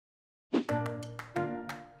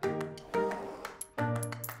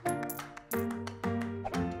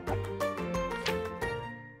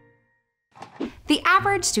The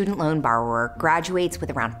average student loan borrower graduates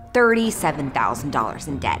with around $37,000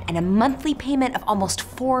 in debt and a monthly payment of almost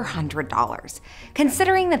 $400.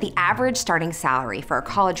 Considering that the average starting salary for a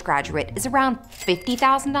college graduate is around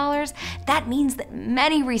 $50,000, that means that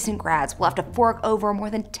many recent grads will have to fork over more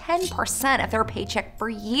than 10% of their paycheck for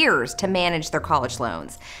years to manage their college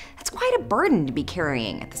loans. That's quite a burden to be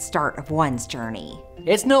carrying at the start of one's journey.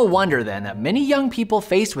 It's no wonder then that many young people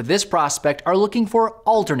faced with this prospect are looking for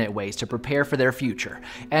alternate ways to prepare for their future.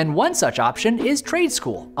 And one such option is trade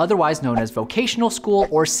school, otherwise known as vocational school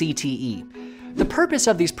or CTE. The purpose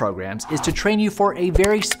of these programs is to train you for a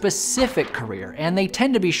very specific career, and they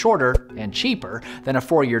tend to be shorter and cheaper than a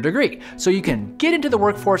 4-year degree, so you can get into the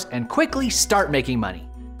workforce and quickly start making money.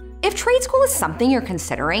 If trade school is something you're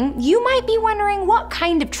considering, you might be wondering what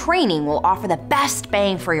kind of training will offer the best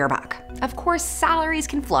bang for your buck. Of course, salaries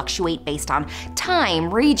can fluctuate based on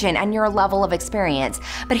time, region, and your level of experience,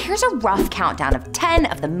 but here's a rough countdown of 10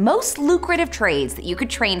 of the most lucrative trades that you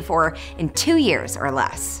could train for in 2 years or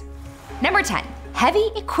less. Number 10.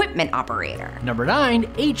 Heavy equipment operator. Number 9,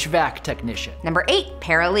 HVAC technician. Number 8,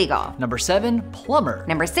 paralegal. Number 7, plumber.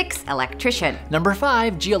 Number 6, electrician. Number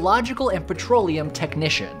 5, geological and petroleum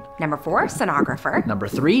technician. Number 4, sonographer. Number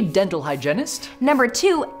 3, dental hygienist. Number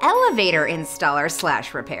 2, elevator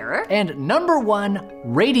installer/repairer. And number 1,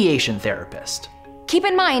 radiation therapist. Keep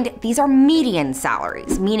in mind, these are median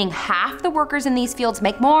salaries, meaning half the workers in these fields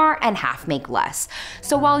make more and half make less.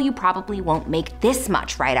 So while you probably won't make this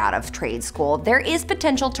much right out of trade school, there is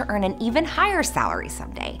potential to earn an even higher salary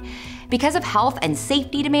someday. Because of health and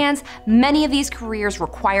safety demands, many of these careers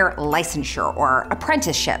require licensure or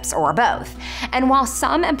apprenticeships or both. And while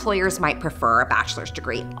some employers might prefer a bachelor's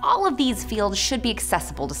degree, all of these fields should be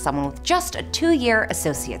accessible to someone with just a 2-year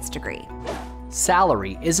associate's degree.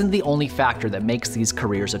 Salary isn't the only factor that makes these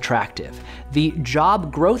careers attractive. The job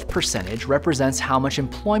growth percentage represents how much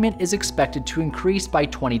employment is expected to increase by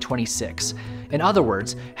 2026. In other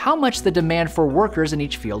words, how much the demand for workers in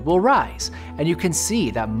each field will rise. And you can see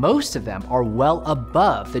that most of them are well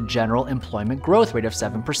above the general employment growth rate of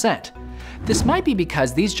 7%. This might be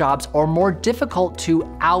because these jobs are more difficult to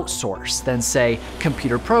outsource than, say,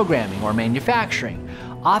 computer programming or manufacturing.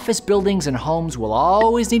 Office buildings and homes will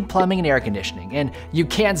always need plumbing and air conditioning, and you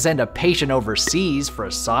can't send a patient overseas for a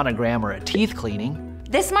sonogram or a teeth cleaning.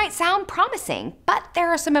 This might sound promising, but there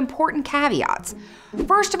are some important caveats.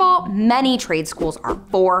 First of all, many trade schools are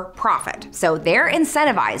for profit, so they're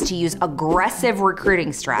incentivized to use aggressive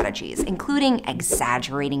recruiting strategies, including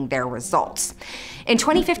exaggerating their results. In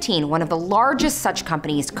 2015, one of the largest such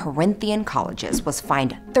companies, Corinthian Colleges, was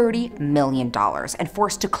fined $30 million and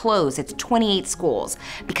forced to close its 28 schools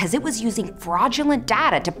because it was using fraudulent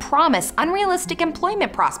data to promise unrealistic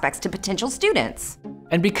employment prospects to potential students.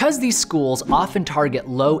 And because these schools often target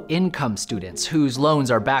low-income students whose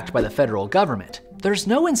loans are backed by the federal government, there's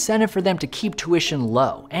no incentive for them to keep tuition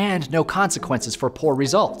low and no consequences for poor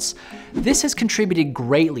results. This has contributed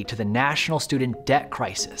greatly to the national student debt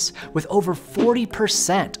crisis, with over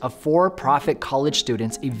 40% of for-profit college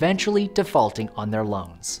students eventually defaulting on their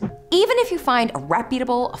loans. Even if you find a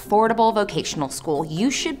reputable, affordable vocational school,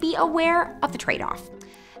 you should be aware of the trade-off.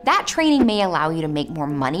 That training may allow you to make more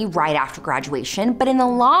money right after graduation, but in the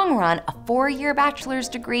long run, a 4-year bachelor's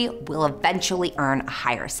degree will eventually earn a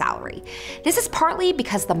higher salary. This is partly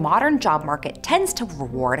because the modern job market tends to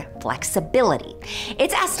reward flexibility.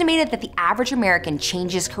 It's estimated that the average American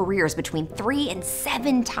changes careers between 3 and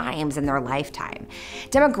 7 times in their lifetime.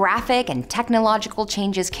 Demographic and technological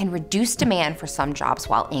changes can reduce demand for some jobs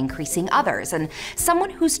while increasing others, and someone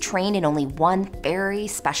who's trained in only one very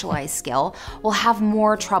specialized skill will have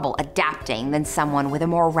more trouble adapting than someone with a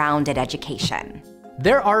more rounded education.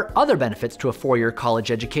 There are other benefits to a 4-year college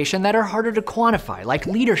education that are harder to quantify, like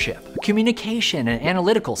leadership, communication, and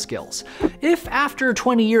analytical skills. If after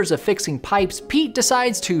 20 years of fixing pipes, Pete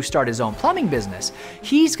decides to start his own plumbing business,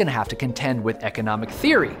 he's gonna have to contend with economic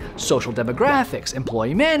theory, social demographics,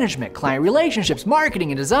 employee management, client relationships,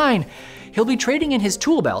 marketing, and design. He'll be trading in his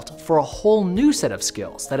tool belt for a whole new set of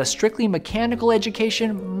skills that a strictly mechanical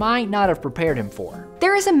education might not have prepared him for.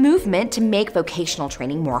 There is a movement to make vocational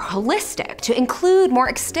training more holistic, to include more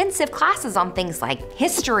extensive classes on things like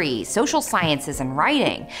history, social sciences, and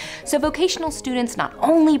writing. So vocational students not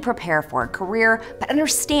only prepare for a career, but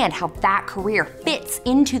understand how that career fits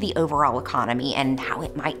into the overall economy and how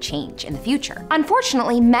it might change in the future.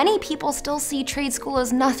 Unfortunately, many people still see trade school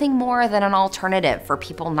as nothing more than an alternative for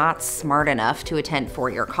people not smart enough to attend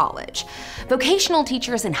 4-year college. Vocational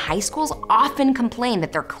teachers in high schools often complain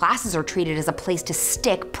that their classes are treated as a place to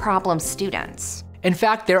stick problem students. In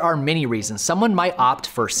fact, there are many reasons someone might opt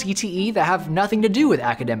for CTE that have nothing to do with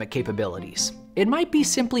academic capabilities. It might be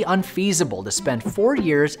simply unfeasible to spend 4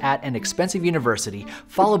 years at an expensive university,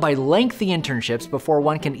 followed by lengthy internships before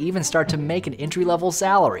one can even start to make an entry-level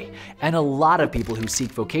salary. And a lot of people who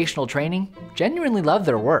seek vocational training genuinely love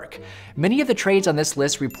their work. Many of the trades on this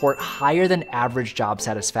list report higher than average job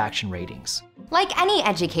satisfaction ratings. Like any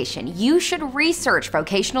education, you should research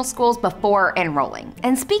vocational schools before enrolling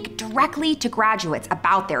and speak directly to graduates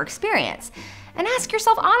about their experience. And ask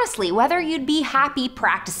yourself honestly whether you'd be happy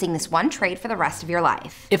practicing this one trade for the rest of your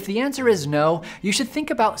life. If the answer is no, you should think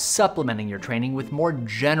about supplementing your training with more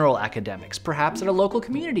general academics, perhaps at a local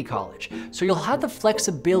community college, so you'll have the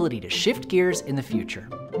flexibility to shift gears in the future.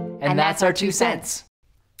 And that's our 2 cents.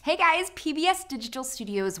 Hey guys, PBS Digital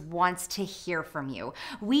Studios wants to hear from you.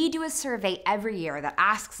 We do a survey every year that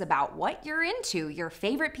asks about what you're into, your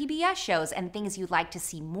favorite PBS shows, and things you'd like to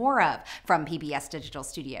see more of from PBS Digital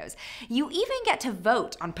Studios. You even get to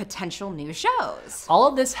vote on potential new shows. All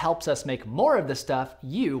of this helps us make more of the stuff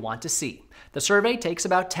you want to see. The survey takes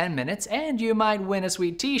about 10 minutes, and you might win a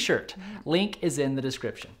sweet t-shirt. Link is in the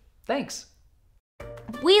description. Thanks.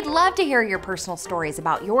 We'd love to hear your personal stories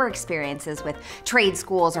about your experiences with trade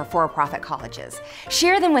schools or for-profit colleges.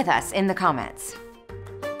 Share them with us in the comments.